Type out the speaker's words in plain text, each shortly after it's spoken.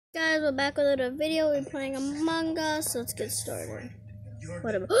Guys, we're back with another video. We're playing Among Us. Let's get started.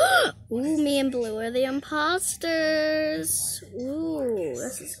 What about? Ooh, me and Blue are the imposters. Ooh,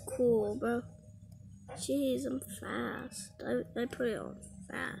 this is cool, bro. Jeez, I'm fast. I put it on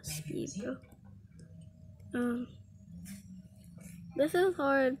fast speed, bro. This is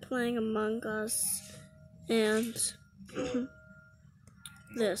hard playing Among Us and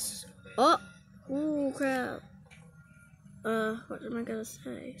this. Oh, ooh, crap. What am I gonna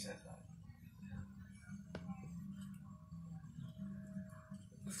say?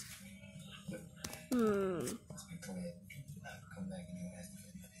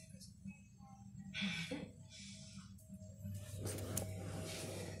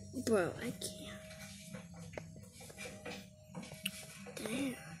 Bro, I can't.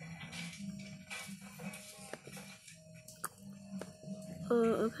 Damn. Oh,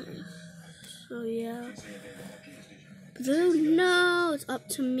 okay. So, yeah. Blue, no! It's up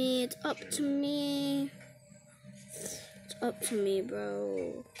to me. It's up to me. It's up to me,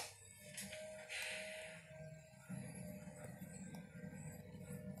 bro.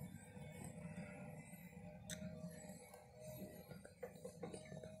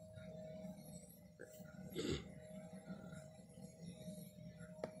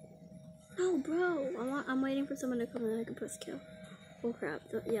 No, bro. I'm waiting for someone to come and I can press kill. Oh, crap.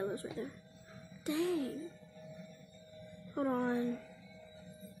 The yellow's right there. Dang. Hold on.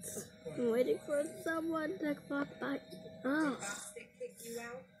 I'm waiting for someone to come by. Oh.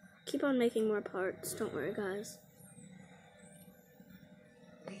 Keep on making more parts. Don't worry, guys.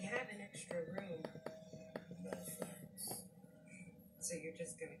 We have an extra room. No thanks. So you're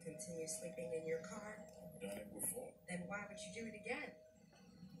just going to continue sleeping in your car? I've done it before. Then why would you do it again?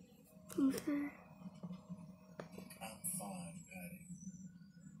 Okay. I'm fine, Patty.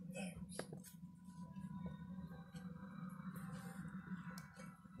 Thanks.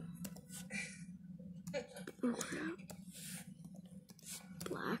 Oh, crap.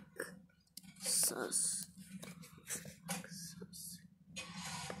 Black. Sus.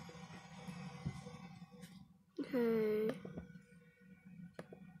 Okay.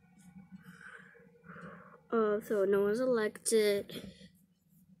 So no one's elected.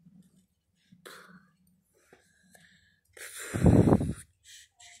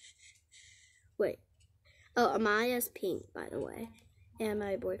 Wait. Oh, Amaya's pink, by the way. And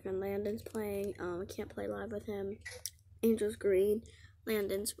my boyfriend Landon's playing. I can't play live with him. Angel's green.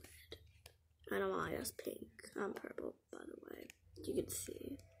 Landon's red. And Amaya's pink. I'm purple, by the way. You can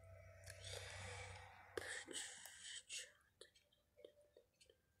see.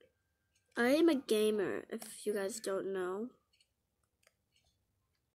 I am a gamer, if you guys don't know.